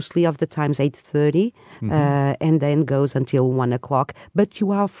starts mostly of the times 8:30 and then goes until 1 o'clock. But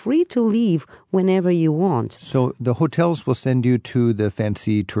you are free to leave whenever you want. So the hotels will send you to the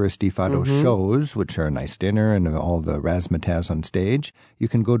fancy touristy fado shows, which are a nice dinner and all the razzmatazz on stage. You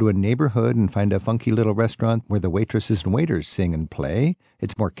can go to a neighborhood and find a funky little restaurant where the waitresses and waiters sing and play.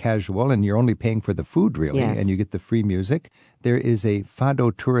 It's more casual and you're only paying for the food, really, and you get the free music. There is a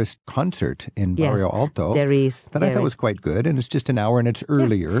fado tourist concert in Barrio Alto. There is. That I thought was quite good, and it's just an hour and it's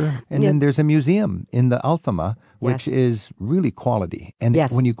earlier. And then there's a museum in the Alfama, which is really quality. And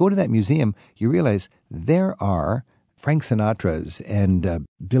when you go to that museum, you realize there are Frank Sinatra's and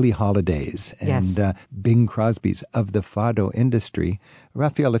Billie Holiday's and Bing Crosby's of the fado industry.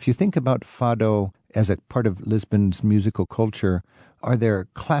 Rafael, if you think about fado as a part of Lisbon's musical culture, are there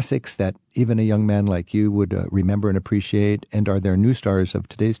classics that even a young man like you would remember and appreciate? And are there new stars of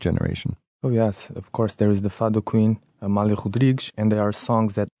today's generation? Oh, yes. Of course, there is the fado queen, Amália Rodrigues, and there are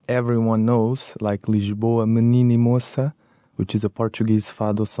songs that everyone knows, like Lisboa, Menina e Moça, which is a Portuguese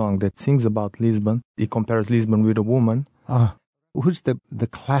fado song that sings about Lisbon. It compares Lisbon with a woman. Who's the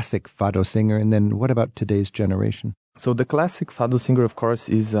classic fado singer, and then what about today's generation? So the classic fado singer, of course,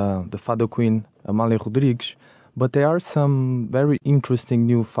 is the fado queen, Amália Rodrigues. But there are some very interesting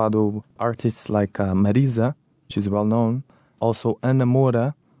new fado artists like Marisa, which is well known. Also Ana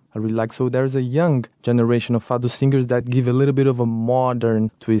Moura, I really like. So there's a young generation of fado singers that give a little bit of a modern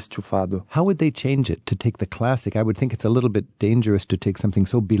twist to fado. How would they change it to take the classic? I would think it's a little bit dangerous to take something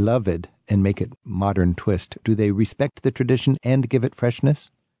so beloved and make it modern twist. Do they respect the tradition and give it freshness?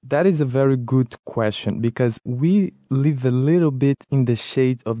 That is a very good question, because we live a little bit in the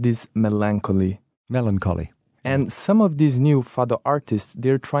shade of this melancholy. And some of these new fado artists,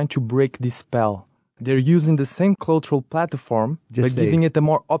 they're trying to break this spell. They're using the same cultural platform, but giving it a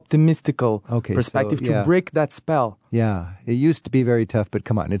more optimistical perspective to break that spell. Yeah, it used to be very tough, but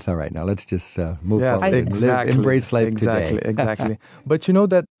come on, it's all right now. Let's just move forward and embrace life today. Exactly. But you know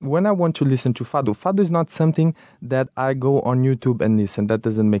that when I want to listen to fado is not something that I go on YouTube and listen. That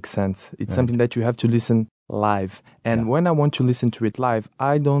doesn't make sense. It's something that you have to listen live. And when I want to listen to it live,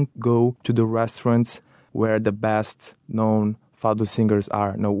 I don't go to the restaurants where the best known fado singers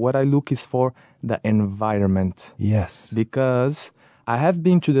are. No, what I look is for the environment. Yes. Because I have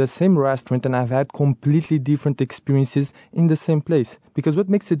been to the same restaurant and I've had completely different experiences in the same place. Because what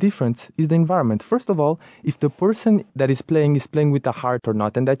makes a difference is the environment. First of all, if the person that is playing with the heart or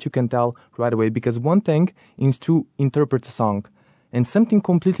not, and that you can tell right away. Because one thing is to interpret a song. And something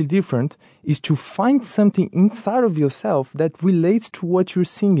completely different is to find something inside of yourself that relates to what you're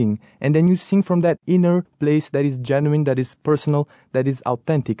singing. And then you sing from that inner place that is genuine, that is personal, that is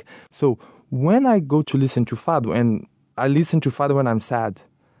authentic. So when I go to listen to fado, and I listen to fado when I'm sad.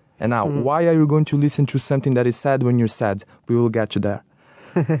 And now, why are you going to listen to something that is sad when you're sad? We will get to there.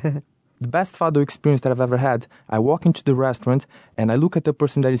 The best fado experience that I've ever had, I walk into the restaurant and I look at the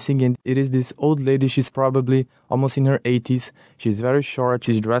person that is singing. It is this old lady. She's probably almost in her 80s. She's very short.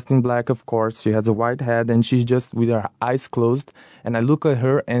 She's dressed in black, of course. She has a white head and she's just with her eyes closed. And I look at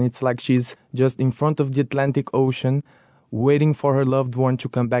her and it's like she's just in front of the Atlantic Ocean waiting for her loved one to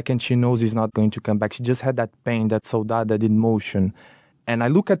come back, and she knows he's not going to come back. She just had that pain, that saudade, that emotion. And I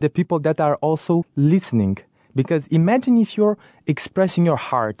look at the people that are also listening, because imagine if you're expressing your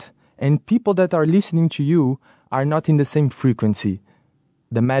heart and people that are listening to you are not in the same frequency.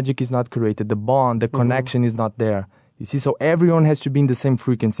 The magic is not created. The bond, the connection is not there. You see, so everyone has to be in the same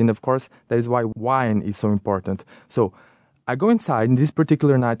frequency. And of course, that is why wine is so important. So I go inside, in this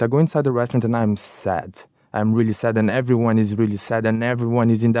particular night, I go inside the restaurant and I'm sad. I'm really sad, and everyone is really sad, and everyone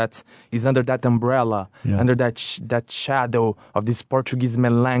is under that umbrella, under that shadow of this Portuguese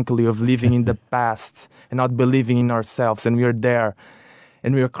melancholy of living in the past and not believing in ourselves. And we are there.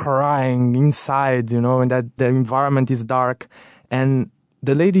 And we are crying inside, and that the environment is dark. And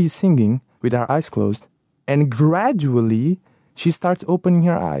the lady is singing with her eyes closed. And gradually, she starts opening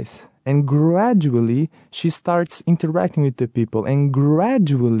her eyes. And gradually, she starts interacting with the people. And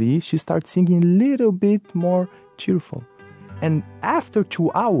gradually, she starts singing a little bit more cheerful. And after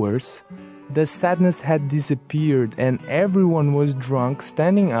 2 hours, the sadness had disappeared. And everyone was drunk,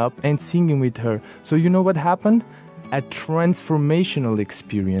 standing up and singing with her. So you know what happened? A transformational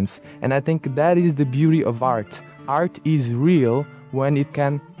experience. And I think that is the beauty of art. Art is real when it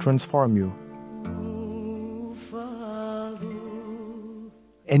can transform you.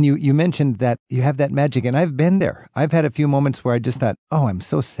 And you mentioned that you have that magic, and I've been there. I've had a few moments where I just thought, oh, I'm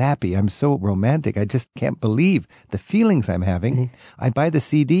so sappy, I'm so romantic, I just can't believe the feelings I'm having. I buy the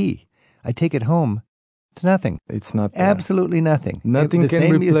CD, I take it home. It's nothing. It's not there. Absolutely nothing. Nothing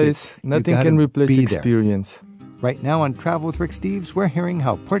can replace experience. Right now on Travel with Rick Steves, we're hearing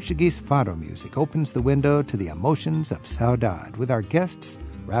how Portuguese fado music opens the window to the emotions of Saudade with our guests,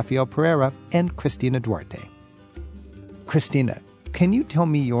 Rafael Pereira and Cristina Duarte. Cristina, can you tell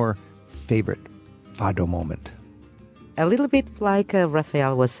me your favorite fado moment? A little bit like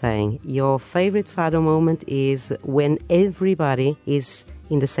Rafael was saying, your favorite fado moment is when everybody is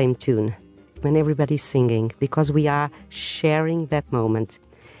in the same tune, when everybody's singing, because we are sharing that moment.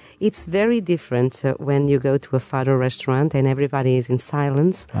 It's very different when you go to a fado restaurant and everybody is in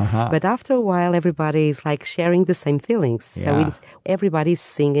silence. But after a while, everybody is like sharing the same feelings. Yeah. So everybody's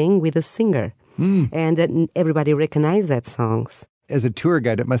singing with a singer. And everybody recognizes that songs. As a tour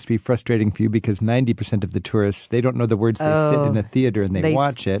guide, it must be frustrating for you because 90% of the tourists, they don't know the words. They sit in a theater and they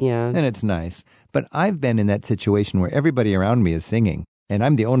watch it, and it's nice. But I've been in that situation where everybody around me is singing. And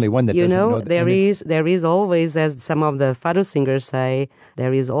I'm the only one that doesn't know that. There is always, as some of the fado singers say,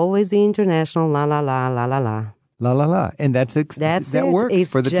 there is always the international la la la la la la. La la la. And that works it's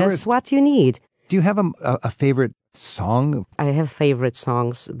for the tourists. It's just what you need. Do you have a favorite song? I have favorite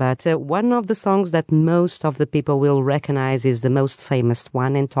songs, but one of the songs that most of the people will recognize is the most famous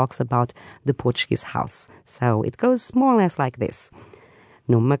one and talks about the Portuguese house. So it goes more or less like this.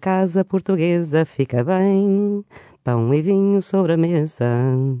 Numa casa portuguesa fica bem, pão e vinho sobre a mesa.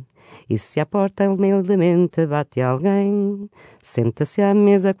 E se à porta humildemente bate alguém, senta-se à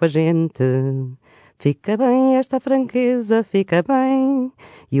mesa com a gente. Fica bem esta franqueza, fica bem,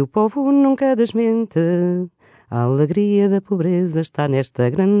 e o povo nunca desmente. A alegria da pobreza está nesta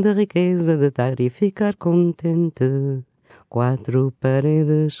grande riqueza de dar e ficar contente. 4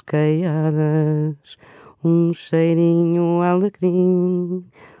 paredes caiadas, cheirinho alecrim,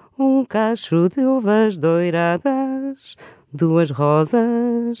 cacho de uvas doiradas, 2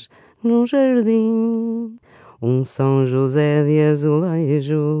 rosas num jardim, São José de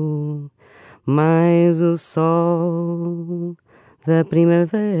azulejo, mais o sol da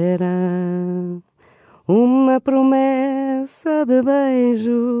primavera, uma promessa de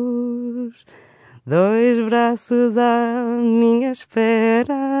beijos, 2 braços à minha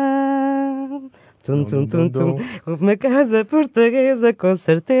espera. Tum, tum, tum, tum. Uma casa portuguesa, com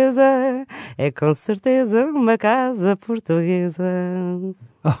certeza, é com certeza uma casa portuguesa.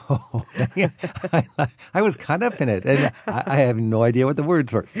 Oh, yeah. I was caught up in it, and I have no idea what the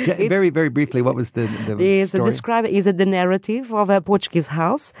words were. Very, very briefly, what was the story? Is it the narrative of a Portuguese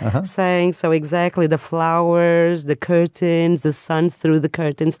house, saying so exactly the flowers, the curtains, the sun through the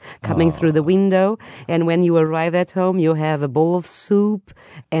curtains coming through the window, and when you arrive at home, you have a bowl of soup,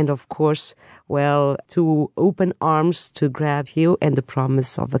 and of course, well, 2 open arms to grab you, and the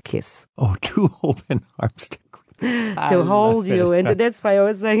promise of a kiss. Oh, 2 open arms to hold you, and that's why I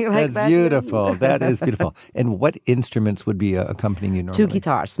was saying like that. That's beautiful. That is beautiful. And what instruments would be accompanying you normally? 2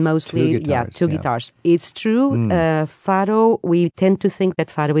 guitars, mostly. Two guitars. It's true. Fado, we tend to think that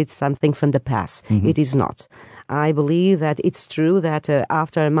fado is something from the past. It is not. I believe that it's true that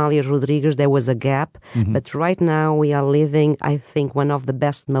after Amália Rodrigues there was a gap, but right now we are living, I think, one of the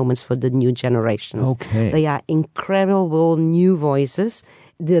best moments for the new generations. Okay. They are incredible new voices.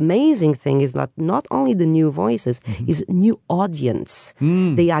 The amazing thing is that not only the new voices, is new audience.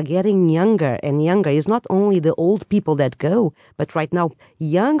 They are getting younger and younger. It's not only the old people that go, but right now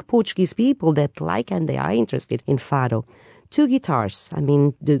young Portuguese people that like and they are interested in fado. 2 guitars. I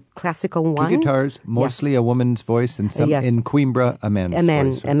mean, the classical one. 2 guitars, mostly a woman's voice, and some in Coimbra, a man's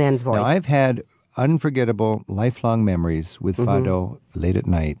voice. A man's voice. Now, I've had unforgettable, lifelong memories with fado late at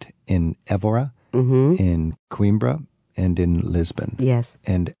night in Évora, in Coimbra, and in Lisbon. Yes.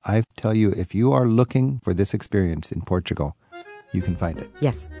 And I tell you, if you are looking for this experience in Portugal, you can find it.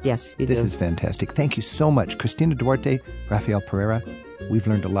 Yes, you do. This is fantastic. Thank you so much, Cristina Duarte, Rafael Pereira. We've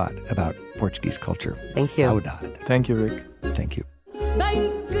learned a lot about Portuguese culture. Thank you. Saudade. Thank you, Rick. Thank you.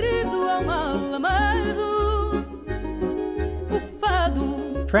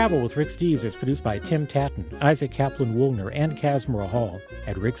 Travel with Rick Steves is produced by Tim Tatton, Isaac Kaplan-Woolner, and Kazmira Hall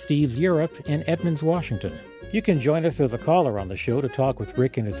at Rick Steves Europe in Edmonds, Washington. You can join us as a caller on the show to talk with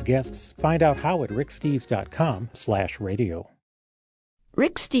Rick and his guests. Find out how at ricksteves.com/radio.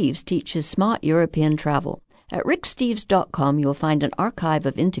 Rick Steves teaches smart European travel. At ricksteves.com you'll find an archive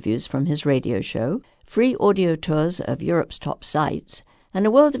of interviews from his radio show, free audio tours of Europe's top sites, and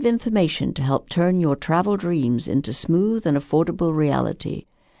a world of information to help turn your travel dreams into smooth and affordable reality.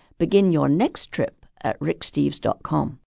 Begin your next trip at ricksteves.com.